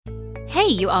Hey,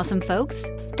 you awesome folks.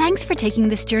 Thanks for taking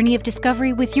this journey of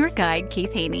discovery with your guide,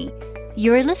 Keith Haney.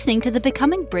 You're listening to the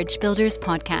Becoming Bridge Builders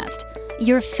podcast,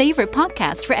 your favorite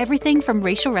podcast for everything from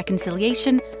racial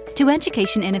reconciliation to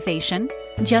education innovation,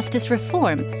 justice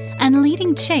reform, and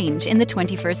leading change in the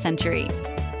 21st century.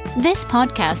 This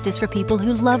podcast is for people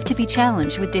who love to be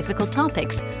challenged with difficult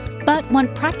topics, but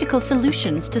want practical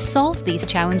solutions to solve these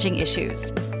challenging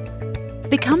issues.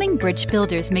 Becoming Bridge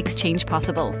Builders makes change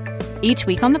possible. Each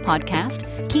week on the podcast,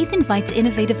 Keith invites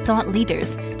innovative thought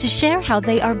leaders to share how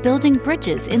they are building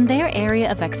bridges in their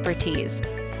area of expertise.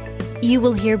 You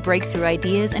will hear breakthrough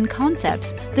ideas and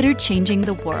concepts that are changing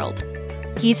the world.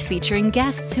 He's featuring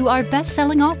guests who are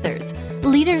best-selling authors,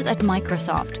 leaders at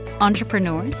Microsoft,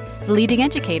 entrepreneurs, leading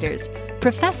educators,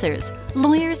 professors,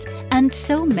 lawyers, and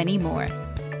so many more.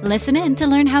 Listen in to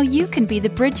learn how you can be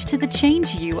the bridge to the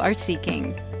change you are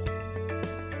seeking.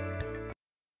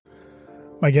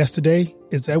 My guest today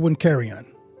is Edwin Carrion.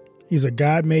 He's a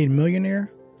God-made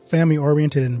millionaire,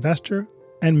 family-oriented investor,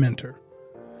 and mentor.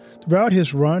 Throughout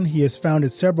his run, he has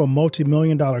founded several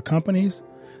multi-million-dollar companies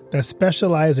that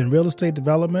specialize in real estate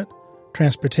development,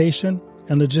 transportation,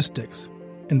 and logistics,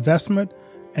 investment,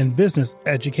 and business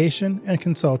education and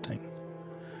consulting.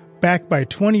 Backed by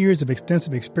 20 years of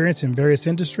extensive experience in various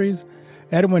industries,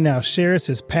 Edwin now shares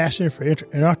his passion for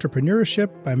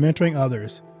entrepreneurship by mentoring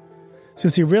others.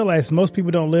 Since he realized most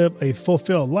people don't live a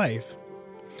fulfilled life,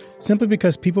 simply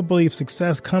because people believe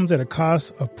success comes at a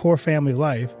cost of poor family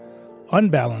life,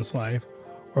 unbalanced life,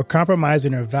 or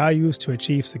compromising their values to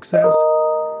achieve success,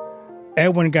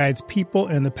 Edwin guides people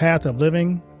in the path of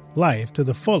living life to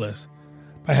the fullest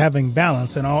by having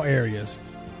balance in all areas.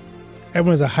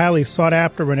 Edwin is a highly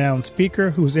sought-after, renowned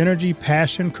speaker whose energy,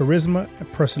 passion, charisma,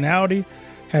 and personality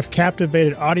have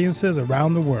captivated audiences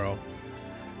around the world.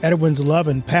 Edwin's love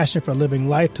and passion for living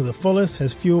life to the fullest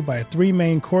has fueled by three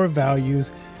main core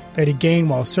values that he gained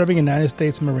while serving in the United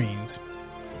States Marines,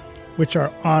 which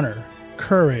are honor,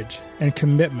 courage, and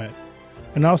commitment,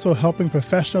 and also helping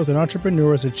professionals and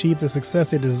entrepreneurs achieve the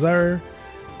success they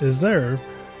deserve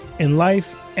in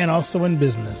life and also in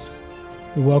business.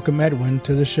 We welcome Edwin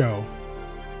to the show.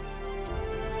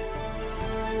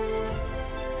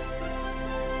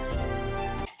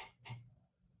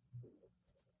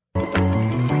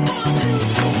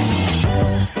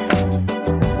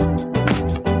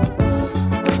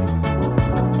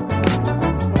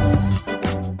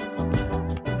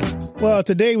 Well,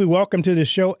 today we welcome to the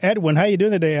show Edwin. How you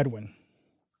doing today, Edwin?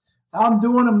 I'm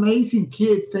doing amazing,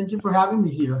 kid. Thank you for having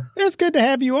me here. It's good to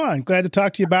have you on. Glad to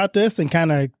talk to you about this and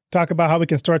kind of talk about how we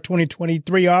can start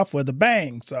 2023 off with a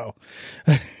bang. So,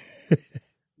 I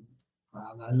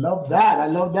love that.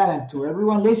 And to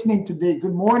everyone listening today,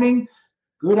 good morning,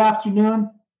 good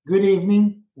afternoon, good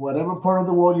evening, whatever part of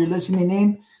the world you're listening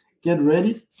in, get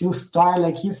ready to start,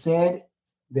 like he said,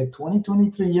 the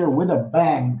 2023 year with a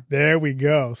bang. There we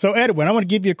go. So, Edwin, I want to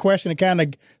give you a question to kind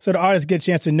of so the audience get a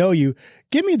chance to know you.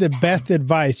 Give me the best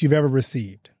advice you've ever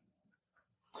received.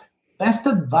 Best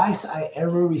advice I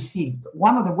ever received.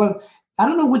 I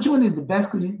don't know which one is the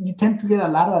best because you tend to get a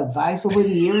lot of advice over the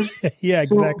years. Yeah,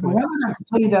 exactly. So the one that I can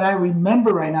tell you that I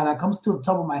remember right now that comes to the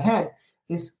top of my head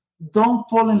is don't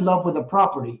fall in love with a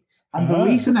property. And the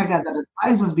reason I got that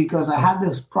advice was because I had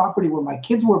this property where my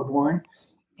kids were born.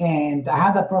 And I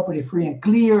had that property free and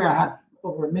clear. I had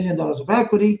over $1 million of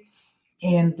equity.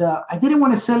 And I didn't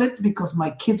want to sell it because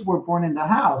my kids were born in the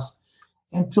house.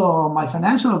 And so my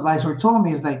financial advisor told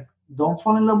me, is like, don't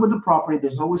fall in love with the property.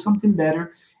 There's always something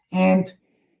better. And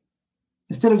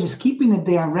instead of just keeping it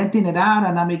there and renting it out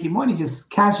and not making money,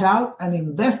 just cash out and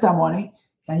invest that money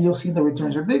and you'll see the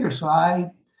returns are bigger. So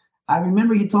I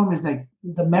remember he told me, it's like,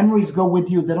 the memories go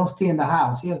with you. They don't stay in the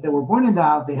house. Yes, they were born in the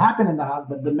house. They happen in the house,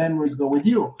 but the memories go with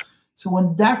you. So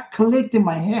when that clicked in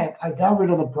my head, I got rid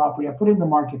of the property. I put it in the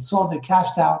market, sold it,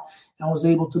 cashed out, and was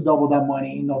able to double that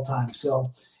money in no time.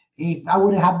 So if I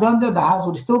wouldn't have done that, the house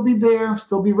would still be there,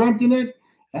 still be renting it,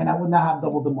 and I would not have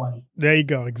doubled the money. There you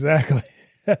go. Exactly.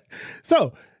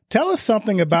 So tell us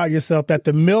something about yourself that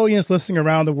the millions listening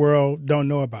around the world don't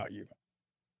know about you.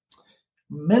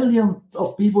 Millions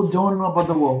of people don't know about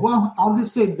the world. Well, I'll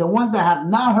just say the ones that have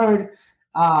not heard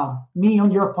me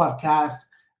on your podcast,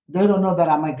 they don't know that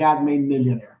I'm a God-made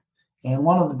millionaire. And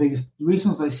one of the biggest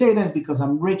reasons I say that is because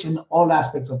I'm rich in all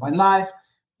aspects of my life,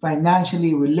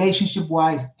 financially,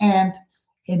 relationship-wise, and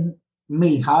in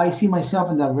me, how I see myself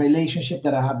in that relationship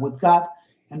that I have with God.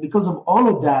 And because of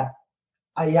all of that,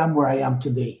 I am where I am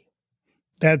today.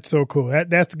 That's so cool.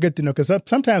 That's good to know because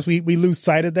sometimes we lose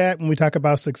sight of that when we talk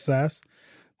about success.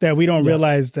 that we don't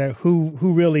realize that who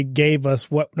really gave us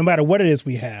what, no matter what it is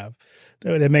we have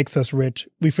that makes us rich.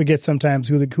 We forget sometimes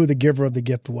who the giver of the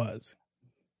gift was.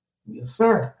 Yes,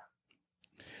 sir.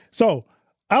 So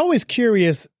I'm always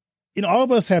curious, all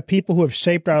of us have people who have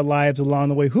shaped our lives along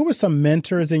the way. Who were some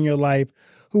mentors in your life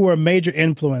who were a major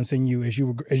influence in you as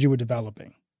you were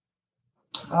developing?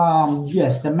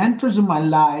 Yes, the mentors in my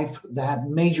life that had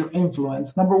major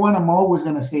influence. Number one, I'm always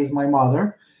going to say is my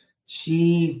mother.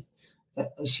 She's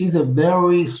a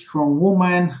very strong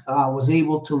woman, was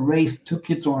able to raise 2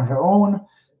 kids on her own,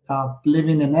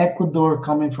 living in Ecuador,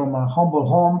 coming from a humble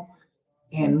home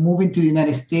and moving to the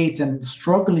United States and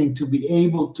struggling to be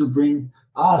able to bring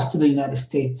us to the United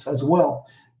States as well.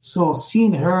 So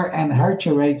seeing her and her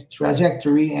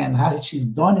trajectory and how she's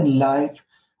done in life,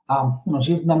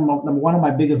 she's number one of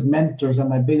my biggest mentors and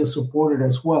my biggest supporter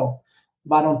as well.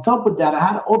 But on top of that, I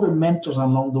had other mentors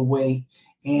along the way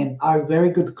and are very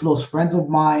good close friends of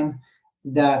mine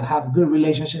that have good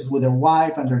relationships with their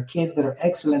wife and their kids that are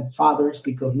excellent fathers,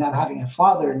 because not having a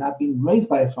father, not being raised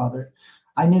by a father,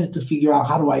 I needed to figure out,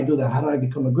 how do I do that? How do I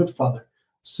become a good father?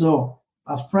 So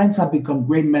friends have become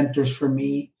great mentors for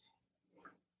me.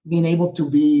 Being able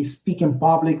to speak in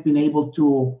public, being able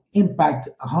to impact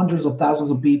hundreds of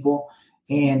thousands of people.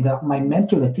 And my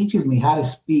mentor that teaches me how to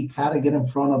speak, how to get in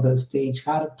front of the stage,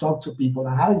 how to talk to people,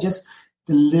 and how to just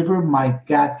deliver my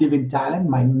God-given talent,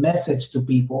 my message to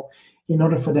people in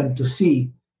order for them to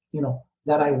see,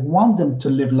 that I want them to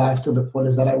live life to the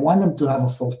fullest, that I want them to have a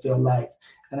fulfilled life.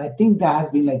 And I think that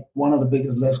has been like one of the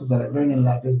biggest lessons that I learned in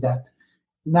life, is that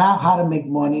now how to make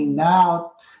money,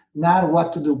 now not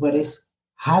what to do, but it's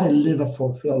how to live a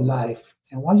fulfilled life.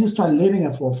 And once you start living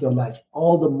a fulfilled life,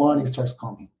 all the money starts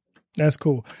coming. That's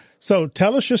cool. So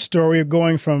tell us your story of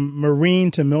going from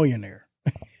Marine to millionaire.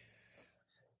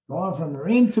 Going from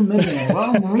Marine to millionaire.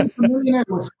 Well, Marine to millionaire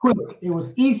was quick. It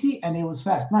was easy and it was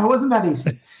fast. Now, it wasn't that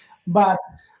easy, but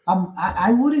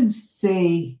I wouldn't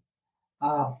say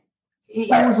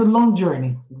it was a long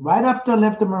journey. Right after I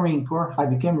left the Marine Corps, I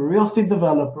became a real estate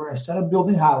developer. I started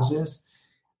building houses.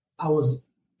 I was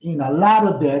in a lot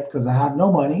of debt because I had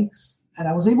no money, and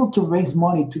I was able to raise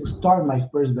money to start my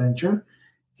first venture.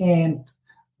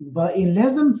 But in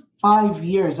less than 5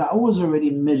 years, I was already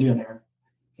a millionaire,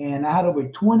 and I had over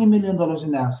 $20 million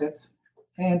in assets.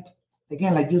 And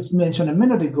again, like you mentioned a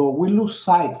minute ago, we lose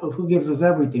sight of who gives us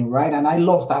everything, right? And I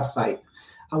lost that sight.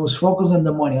 I was focused on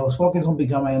the money. I was focused on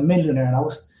becoming a millionaire, and I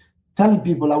was telling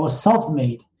people I was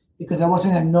self-made because I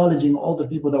wasn't acknowledging all the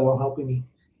people that were helping me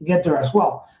get there as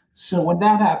well. So when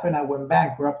that happened, I went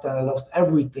bankrupt and I lost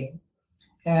everything.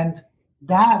 And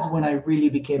that's when I really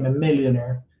became a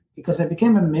millionaire, because I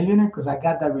became a millionaire because I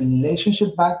got that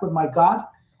relationship back with my God.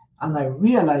 And I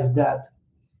realized that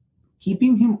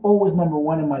keeping him always number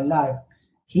one in my life,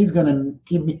 he's going to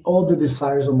give me all the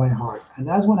desires of my heart. And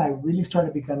that's when I really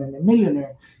started becoming a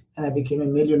millionaire. And I became a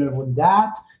millionaire with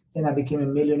that. Then I became a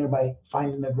millionaire by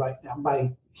finding it right,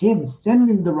 by him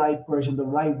sending the right person, the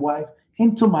right wife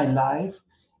into my life.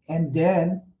 And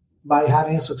then by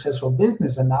having a successful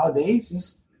business. And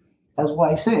nowadays, that's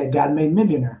why I say a God-made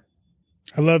millionaire.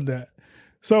 I love that.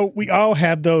 So we all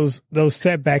have those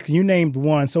setbacks. You named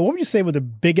one. So what would you say were the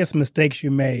biggest mistakes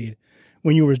you made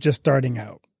when you were just starting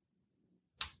out?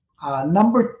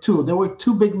 Number two, there were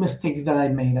 2 big mistakes that I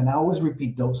made, and I always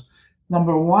repeat those.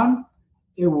 Number one,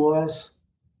 it was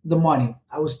the money.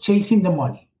 I was chasing the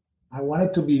money. I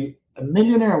wanted to be a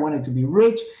millionaire. I wanted to be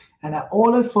rich. And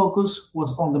all I focused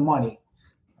was on the money.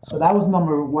 So that was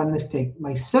number one mistake.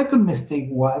 My second mistake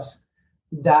was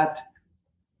that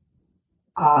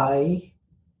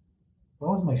what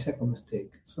was my second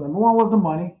mistake? So number one was the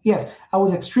money. Yes, I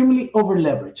was extremely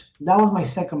over-leveraged. That was my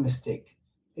second mistake.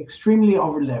 Extremely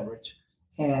over-leveraged.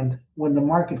 And when the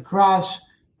market crashed,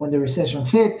 when the recession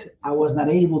hit, I was not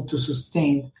able to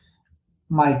sustain.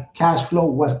 My cash flow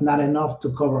was not enough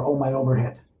to cover all my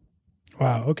overhead.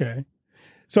 Wow. Okay.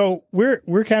 So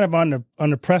we're kind of on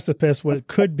the precipice, what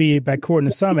could be, according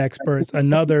to some experts,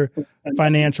 another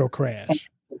financial crash.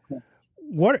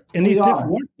 In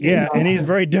these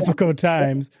very difficult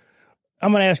times,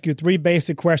 I'm going to ask you 3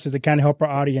 basic questions that kind of help our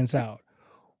audience out.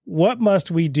 What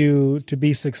must we do to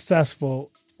be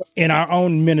successful in our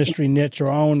own ministry niche or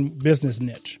our own business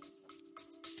niche?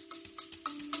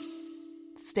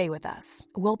 Stay with us.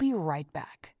 We'll be right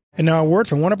back. And now a word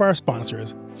from one of our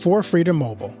sponsors, For Freedom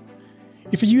Mobile.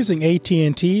 If you're using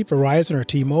AT&T, Verizon, or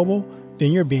T-Mobile,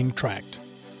 then you're being tracked.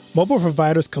 Mobile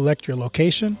providers collect your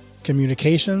location,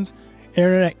 communications,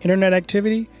 internet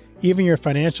activity, even your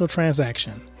financial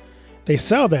transaction. They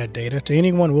sell that data to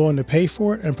anyone willing to pay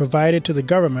for it and provide it to the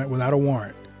government without a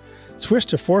warrant. Switch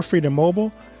to For Freedom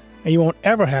Mobile and you won't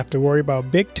ever have to worry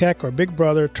about big tech or Big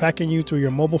Brother tracking you through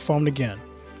your mobile phone again.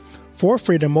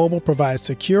 4Freedom Mobile provides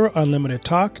secure, unlimited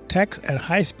talk, text, and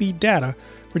high-speed data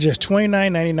for just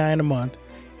 $29.99 a month,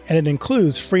 and it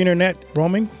includes free internet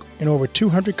roaming in over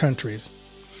 200 countries.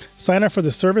 Sign up for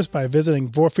the service by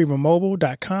visiting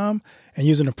 4freedommobile.com and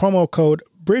using the promo code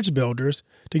BRIDGEBUILDERS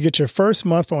to get your first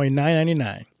month for only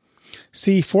 $9.99.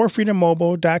 See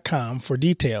 4freedommobile.com for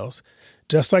details,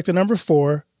 just like the number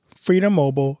 4,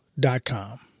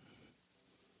 freedommobile.com.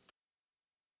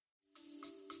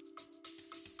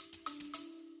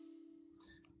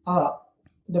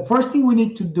 The first thing we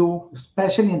need to do,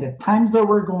 especially in the times that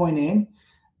we're going in,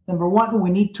 number one, we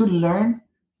need to learn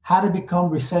how to become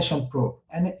recession proof.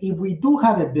 And if we do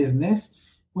have a business,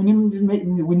 we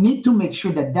need to make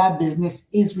sure that that business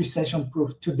is recession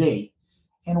proof today.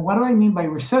 And what do I mean by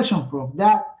recession proof?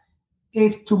 That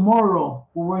if tomorrow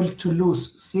we were to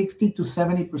lose 60 to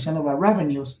 70% of our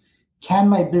revenues, can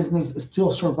my business still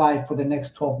survive for the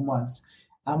next 12 months?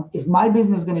 Is my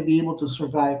business going to be able to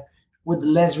survive with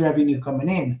less revenue coming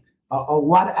in? Or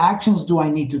what actions do I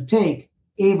need to take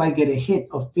if I get a hit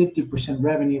of 50%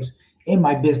 revenues in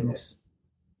my business?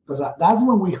 Because that's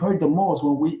when we hurt the most,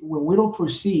 when we don't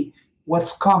foresee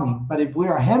what's coming. But if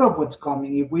we're ahead of what's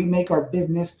coming, if we make our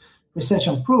business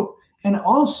recession proof, and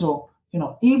also,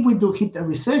 if we do hit a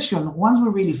recession, once we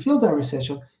really feel that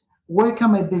recession, where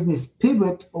can my business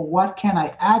pivot, or what can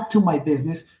I add to my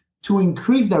business to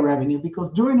increase the revenue? Because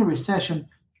during a recession,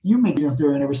 you make millions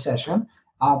during a recession,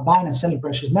 buying and selling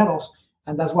precious metals.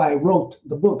 And that's why I wrote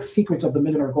the book, Secrets of the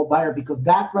Millionaire Gold Buyer, because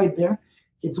that right there,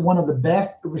 it's one of the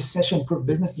best recession-proof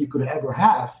business you could ever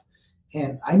have.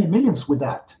 And I made millions with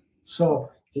that. So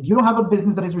if you don't have a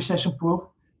business that is recession-proof,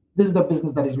 this is the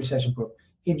business that is recession-proof.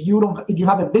 If you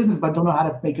have a business but don't know how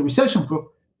to make it recession-proof,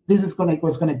 this is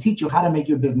what's going to teach you how to make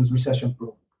your business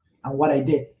recession-proof. And what I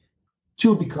did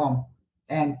to become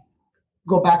and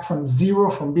go back from zero,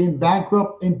 from being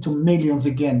bankrupt into millions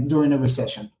again during a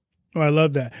recession. Oh, I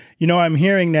love that. I'm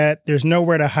hearing that there's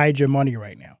nowhere to hide your money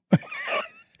right now.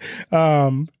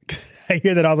 I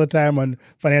hear that all the time on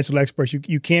financial experts.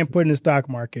 You can't put in the stock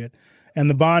market, and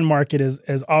the bond market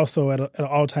is also at an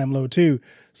all-time low too.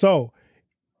 So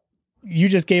you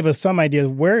just gave us some ideas.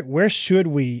 Where should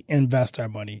we invest our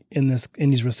money in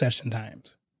these recession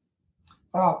times?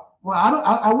 Well,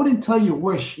 I wouldn't tell you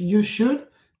where you should,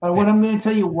 but what I'm going to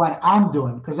tell you what I'm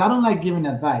doing, because I don't like giving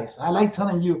advice. I like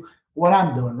telling you what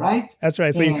I'm doing, right? That's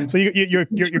right. So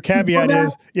your caveat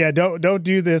is, don't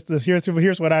do this.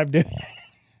 Here's what I'm doing.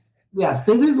 Yes,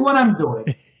 this is what I'm doing.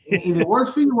 If it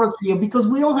works for you, it works for you, because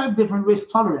we all have different risk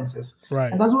tolerances.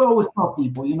 Right. And that's what I always tell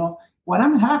people, what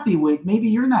I'm happy with, maybe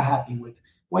you're not happy with.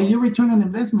 What your return on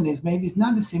investment is, maybe it's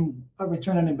not the same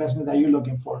return on investment that you're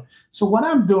looking for. So what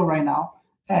I'm doing right now,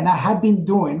 and I have been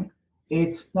doing,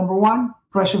 it's number one,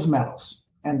 precious metals.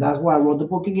 And that's why I wrote the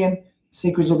book again,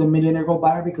 Secrets of the Millionaire Gold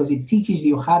Buyer, because it teaches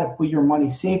you how to put your money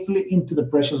safely into the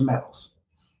precious metals.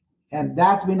 And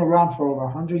that's been around for over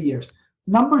 100 years.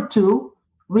 Number two,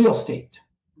 real estate.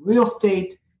 Real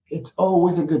estate, it's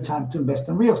always a good time to invest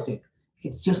in real estate.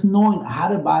 It's just knowing how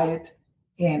to buy it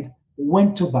and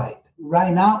when to buy it.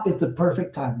 Right now is the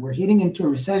perfect time. We're heading into a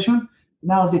recession.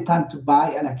 Now is the time to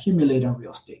buy and accumulate on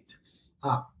real estate.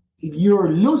 If you're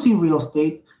losing real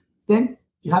estate, then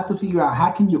you have to figure out how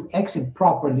can you exit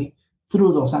properly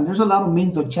through those. And there's a lot of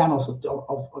means of channels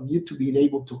of you to be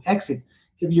able to exit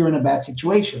if you're in a bad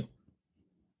situation.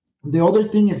 The other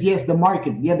thing is, yes, the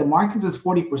market. Yeah, the market is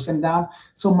 40% down.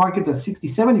 So markets are 60,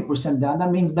 70% down.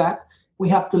 That means that we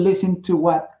have to listen to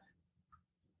what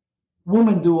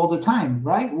women do all the time,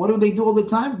 right? What do they do all the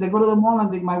time? They go to the mall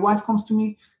and my wife comes to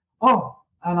me,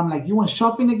 and I'm like, you went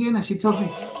shopping again? And she tells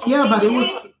me, yeah, but it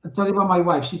was, I'm talking about my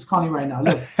wife. She's calling right now.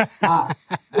 Look,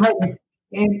 right.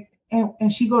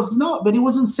 And she goes, no, but it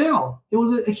was on sale. It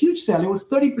was a huge sale. It was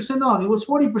 30% off. It was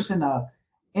 40% off.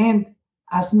 And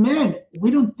as men, we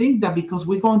don't think that because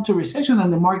we go into recession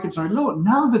and the markets are low.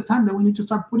 Now's the time that we need to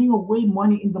start putting away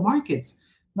money in the markets.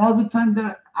 Now's the time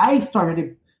that I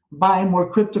started buying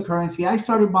more cryptocurrency. I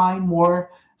started buying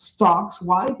more stocks.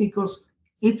 Why? Because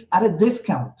it's at a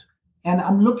discount. And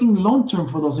I'm looking long-term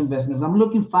for those investments. I'm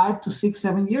looking 5 to 6,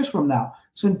 7 years from now.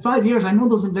 So in 5 years, I know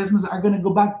those investments are going to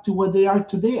go back to what they are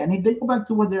today. And if they go back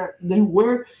to what they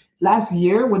were last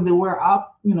year when they were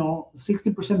up,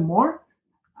 60% more,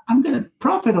 I'm going to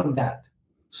profit on that.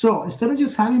 So instead of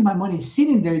just having my money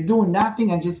sitting there doing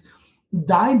nothing and just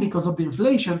dying because of the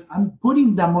inflation, I'm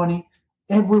putting that money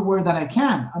everywhere that I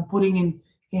can. I'm putting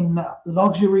in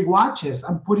luxury watches.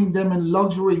 I'm putting them in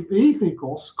luxury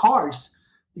vehicles, cars,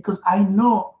 because I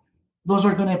know those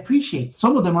are going to appreciate.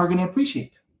 Some of them are going to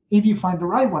appreciate. if you find the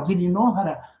right ones, if you know how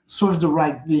to source the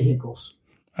right vehicles.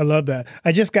 I love that.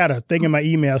 I just got a thing in my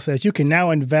email says you can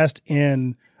now invest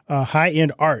in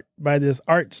high-end art by this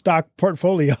art stock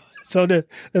portfolio. So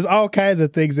there's all kinds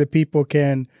of things that people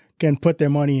can put their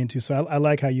money into. So I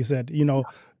like how you said,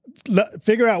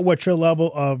 figure out what your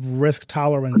level of risk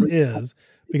tolerance is,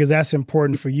 because that's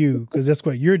important for you, because that's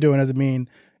what you're doing doesn't mean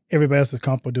everybody else is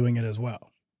comfortable doing it as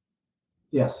well.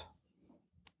 Yes.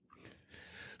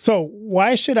 So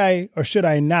why should I or should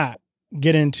I not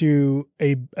get into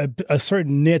a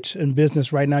certain niche in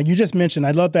business right now? You just mentioned,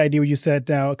 I love the idea what you said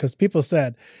now, because people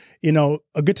said,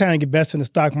 a good time to invest in the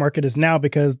stock market is now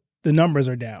because the numbers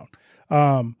are down.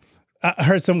 I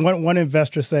heard one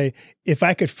investor say, if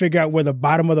I could figure out where the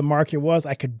bottom of the market was,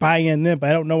 I could buy in then, but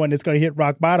I don't know when it's going to hit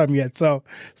rock bottom yet. So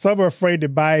some are afraid to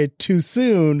buy too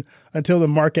soon until the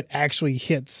market actually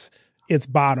hits its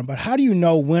bottom. But how do you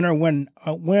know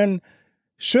when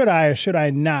should I or should I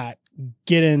not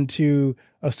get into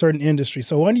a certain industry?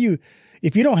 So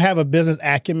if you don't have a business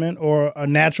acumen or a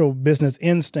natural business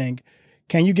instinct,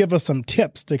 can you give us some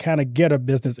tips to kind of get a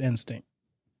business instinct?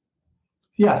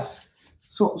 Yes.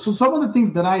 So some of the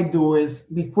things that I do is,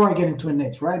 before I get into a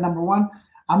niche, right? Number one,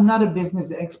 I'm not a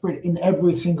business expert in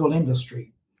every single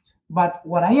industry. But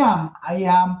what I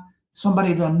am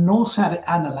somebody that knows how to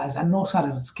analyze and knows how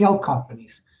to scale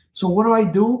companies. So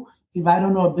what do? If I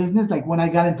don't know a business, like when I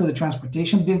got into the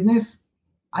transportation business,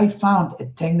 I found a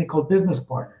technical business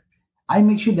partner. I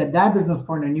make sure that business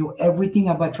partner knew everything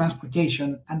about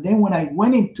transportation. And then when I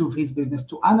went into his business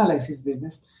to analyze his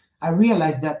business, I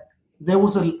realized that there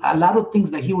was a lot of things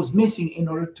that he was missing in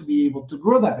order to be able to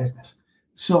grow that business.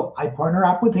 So I partnered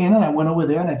up with him and I went over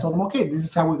there and I told him, okay, this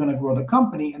is how we're going to grow the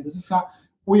company. And this is how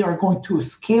we are going to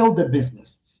scale the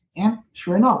business. And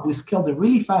sure enough, we scaled it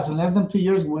really fast. In less than 2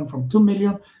 years, we went from $2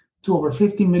 million to over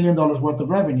 $50 million worth of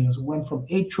revenues. We went from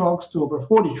 8 trucks to over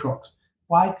 40 trucks.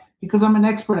 Why? Because I'm an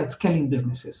expert at scaling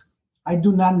businesses. I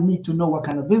do not need to know what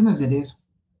kind of business it is.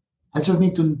 I just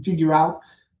need to figure out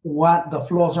what the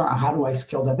flaws are and how do I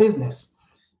scale the business.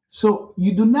 So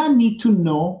you do not need to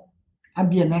know and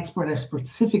be an expert at a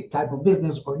specific type of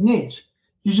business or niche.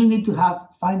 You just need to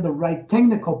find the right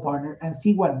technical partner and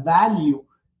see what value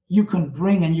you can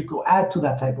bring and you can add to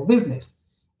that type of business.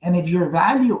 And if your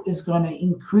value is going to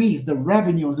increase the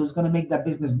revenues, is going to make that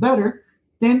business better,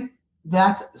 then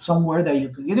that's somewhere that you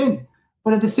could get in.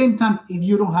 But at the same time, if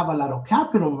you don't have a lot of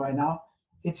capital right now,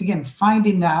 it's again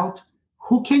finding out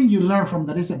who can you learn from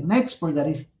that is an expert that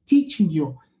is teaching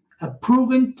you a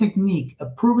proven technique, a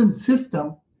proven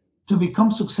system to become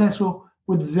successful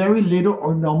with very little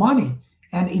or no money.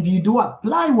 And if you do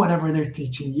apply whatever they're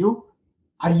teaching you,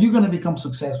 are you going to become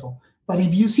successful? But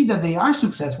if you see that they are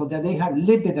successful, that they have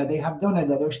lived it, that they have done it,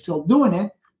 that they're still doing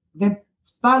it, then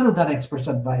follow that expert's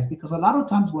advice. Because a lot of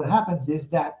times what happens is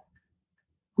that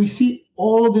we see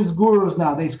all these gurus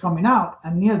nowadays coming out,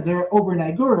 and yes, they're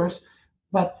overnight gurus,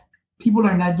 but people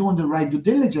are not doing the right due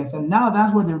diligence. And now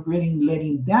that's where they're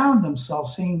letting down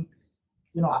themselves, saying,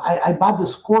 I bought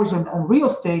this course on real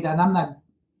estate and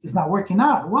it's not working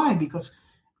out. Why? Because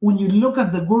when you look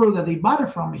at the guru that they bought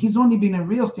it from, he's only been in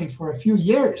real estate for a few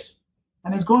years.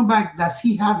 And it's going back, does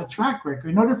he have a track record?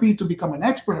 In order for you to become an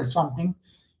expert at something,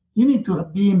 you need to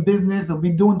be in business or be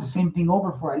doing the same thing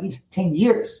over for at least 10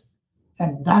 years.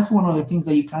 And that's one of the things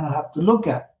that you kind of have to look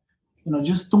at.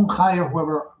 Just don't hire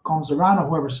whoever comes around or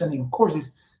whoever's sending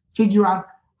courses. Figure out,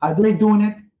 are they doing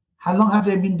it? How long have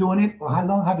they been doing it? Or how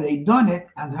long have they done it?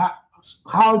 And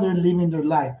how are they living their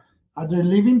life? Are they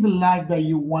living the life that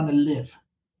you want to live?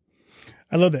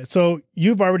 I love that. So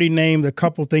you've already named a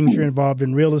couple things you're involved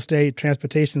in: real estate,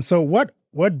 transportation. So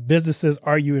what businesses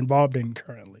are you involved in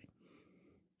currently?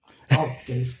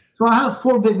 Okay. So I have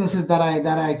 4 businesses that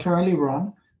I currently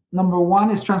run. Number one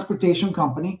is transportation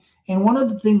company. And one of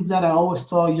the things that I always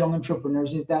tell young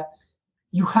entrepreneurs is that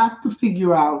you have to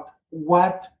figure out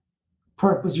what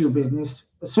purpose your business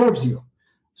serves you.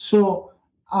 So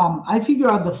I figure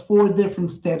out the 4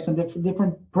 different steps and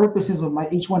different purposes of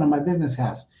each one of my business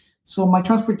has. So my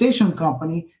transportation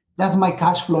company, that's my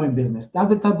cash flowing business. That's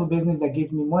the type of business that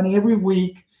gives me money every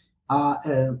week,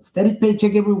 a steady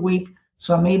paycheck every week.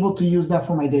 So I'm able to use that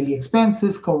for my daily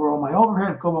expenses, cover all my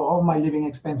overhead, cover all my living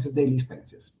expenses, daily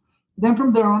expenses. Then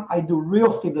from there on, I do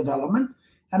real estate development.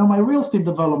 And on my real estate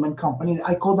development company,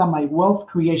 I call that my wealth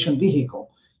creation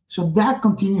vehicle. So that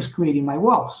continues creating my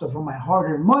wealth. So for my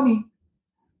hard-earned money,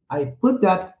 I put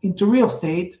that into real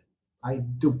estate. I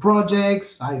do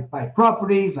projects, I buy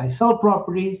properties, I sell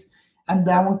properties, and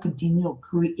that will continue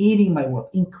creating my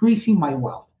wealth, increasing my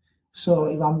wealth. So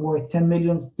if I'm worth 10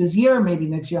 million this year, maybe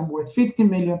next year I'm worth 50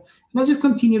 million, and I just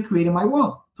continue creating my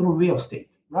wealth through real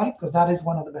estate. right? Because that is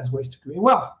one of the best ways to create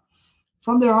wealth.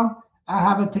 From there on, I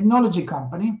have a technology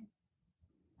company.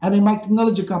 And in my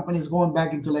technology company is going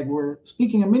back into like we were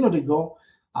speaking a minute ago.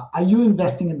 Are you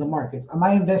investing in the markets? Am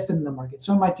I invested in the market?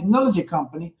 So in my technology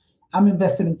company, I'm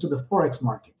invested into the Forex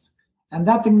markets. And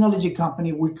that technology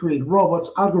company, we create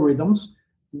robots, algorithms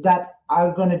that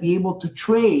are going to be able to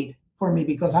trade for me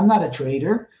because I'm not a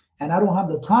trader and I don't have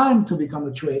the time to become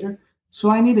a trader. So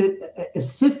I need a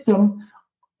system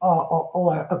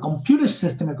or a computer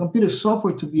system, a computer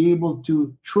software to be able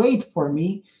to trade for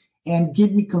me and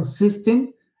give me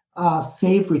consistent,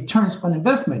 safe returns on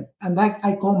investment. And that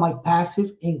I call my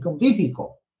passive income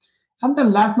vehicle. And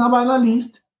then last but not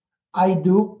least, I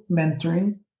do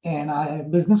mentoring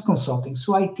and business consulting.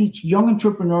 So I teach young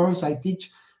entrepreneurs, I teach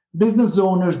business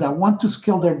owners that want to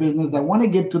scale their business, that want to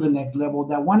get to the next level,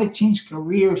 that want to change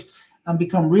careers and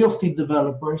become real estate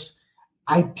developers.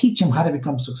 I teach them how to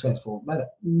become successful.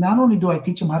 But not only do I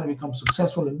teach them how to become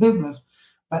successful in business,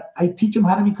 but I teach them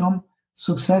how to become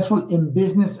successful in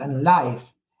business and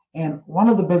life. And one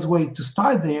of the best ways to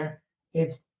start there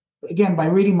is, again, by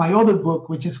reading my other book,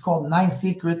 which is called 9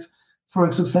 Secrets for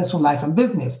a Successful Life and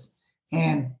Business.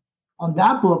 And on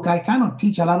that book, I kind of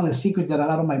teach a lot of the secrets that a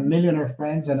lot of my millionaire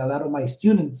friends and a lot of my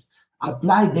students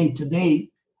apply day to day.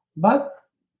 But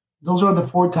those are the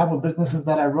 4 type of businesses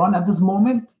that I run at this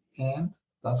moment. And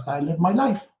that's how I live my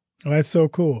life. Oh, that's so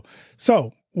cool.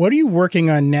 So what are you working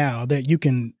on now that you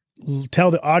can tell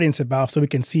the audience about so we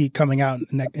can see it coming out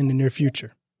in the near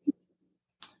future?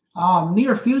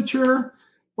 Near future,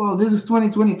 well, this is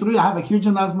 2023. I have a huge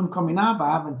announcement coming up.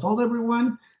 I haven't told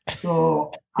everyone.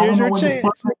 So I don't know when this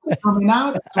podcast is coming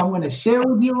out. So I'm going to share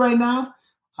with you right now.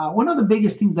 One of the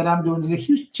biggest things that I'm doing is a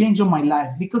huge change on my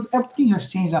life because everything has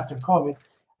changed after COVID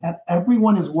and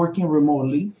everyone is working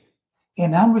remotely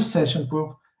and I'm recession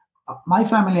proof. My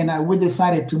family and I, we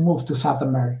decided to move to South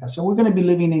America. So we're going to be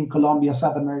living in Colombia,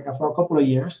 South America for a couple of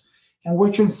years and we're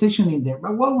transitioning there.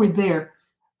 But while we're there,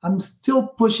 I'm still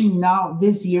pushing now.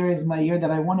 This year is my year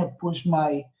that I want to push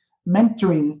my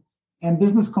mentoring and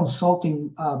business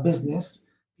consulting business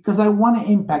because I want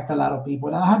to impact a lot of people.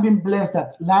 And I have been blessed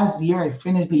that last year, I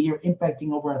finished the year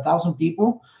impacting over 1,000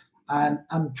 people. And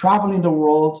I'm traveling the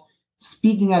world,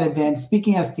 speaking at events,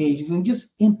 speaking at stages, and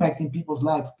just impacting people's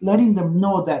lives, letting them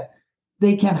know that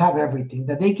they can have everything,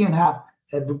 that they can have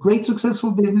a great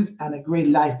successful business and a great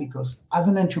life. Because as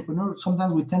an entrepreneur,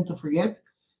 sometimes we tend to forget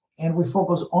and we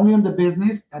focus only on the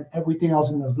business and everything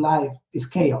else in this life is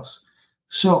chaos.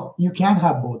 So you can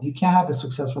have both. You can have a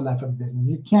successful life and business.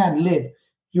 You can live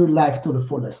your life to the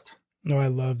fullest. No, I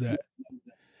love that.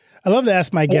 I love to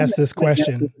ask my guests this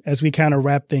question as we kind of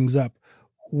wrap things up.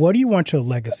 What do you want your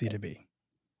legacy to be?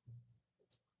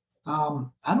 I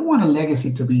don't want a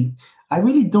legacy to be. I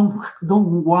really don't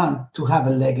want to have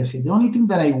a legacy. The only thing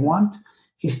that I want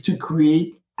is to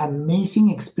create amazing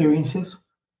experiences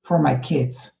for my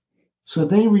kids. So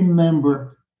they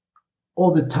remember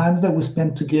all the times that we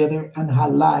spent together and how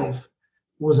life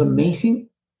was amazing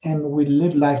and we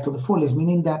lived life to the fullest,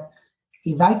 meaning that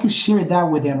if I could share that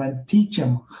with them and teach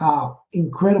them how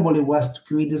incredible it was to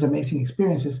create these amazing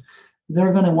experiences,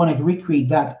 they're going to want to recreate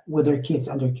that with their kids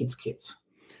and their kids' kids.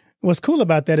 What's cool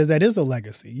about that is a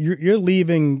legacy. You're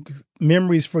leaving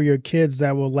memories for your kids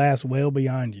that will last well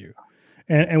beyond you.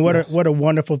 And what yes. What a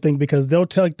wonderful thing, because they'll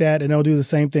take that and they'll do the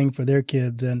same thing for their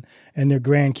kids and their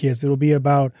grandkids. It'll be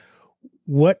about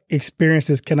what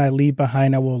experiences can I leave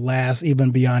behind that will last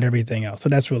even beyond everything else. So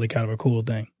that's really kind of a cool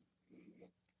thing.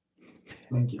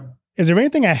 Thank you. Is there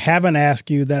anything I haven't asked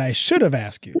you that I should have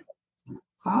asked you?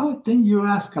 I think you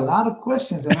ask a lot of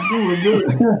questions and I think we're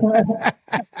good.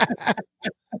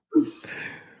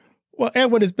 Well,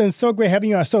 Edwin, it's been so great having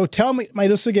you on. So tell me, my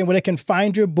listeners again, where they can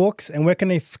find your books and where can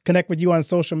they connect with you on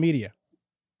social media?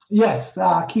 Yes,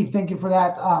 Keith, thank you for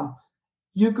that.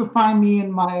 You can find me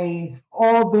in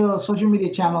all the social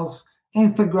media channels,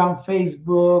 Instagram,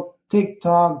 Facebook,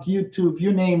 TikTok, YouTube,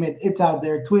 you name it. It's out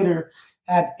there. Twitter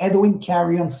at Edwin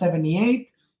Carrion 78.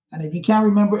 And if you can't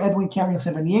remember Edwin Carrion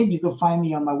 78, you can find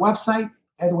me on my website,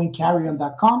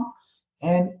 edwincarrion.com.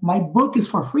 And my book is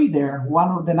for free there. One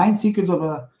of the 9 Secrets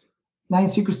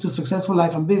to Successful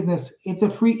Life and Business. It's a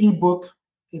free ebook.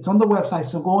 It's on the website.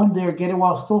 So go in there, get it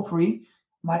while it's still free.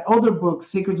 My other book,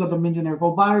 Secrets of the Millionaire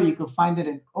Gold Buyer, you can find it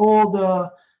in all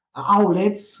the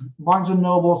outlets, Barnes &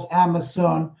 Nobles,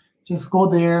 Amazon. Just go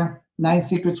there. 9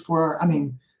 Secrets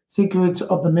Secrets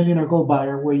of the Millionaire Gold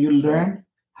Buyer, where you learn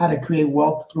how to create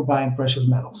wealth through buying precious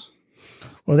metals.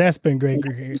 Well, that's been great.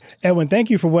 Edwin,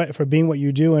 thank you for being what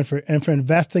you do and for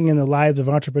investing in the lives of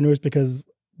entrepreneurs, because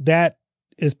that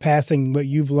is passing what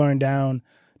you've learned down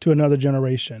to another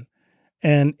generation.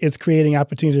 And it's creating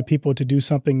opportunities for people to do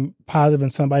something positive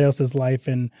in somebody else's life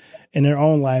and in their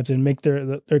own lives and make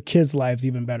their kids' lives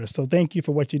even better. So thank you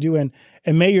for what you do. And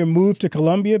may your move to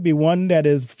Colombia be one that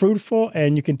is fruitful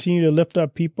and you continue to lift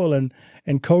up people and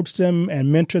coach them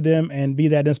and mentor them and be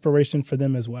that inspiration for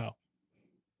them as well.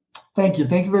 Thank you.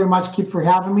 Thank you very much, Kit, for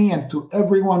having me. And to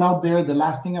everyone out there, the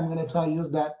last thing I'm going to tell you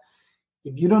is that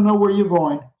if you don't know where you're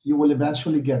going, you will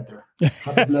eventually get there.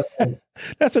 Have a blessed day.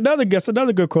 That's another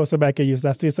good quote somebody can use.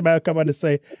 I see somebody come out and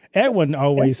say, Edwin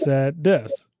always said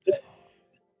this.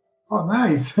 Oh,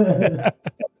 nice.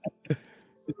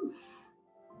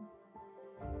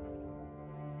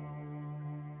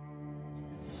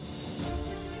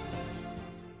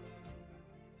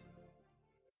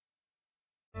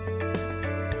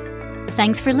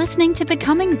 Thanks for listening to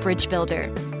Becoming Bridge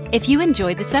Builder. If you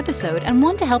enjoyed this episode and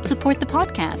want to help support the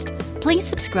podcast, please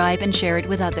subscribe and share it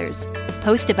with others.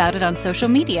 Post about it on social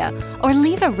media or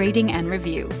leave a rating and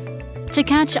review. To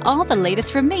catch all the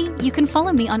latest from me, you can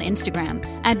follow me on Instagram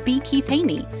at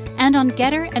 @bkeithhaney and on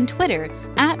Getter and Twitter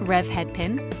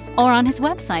 @RevHeadpin or on his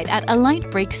website at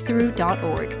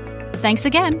alightbreaksthrough.org. Thanks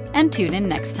again and tune in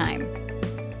next time.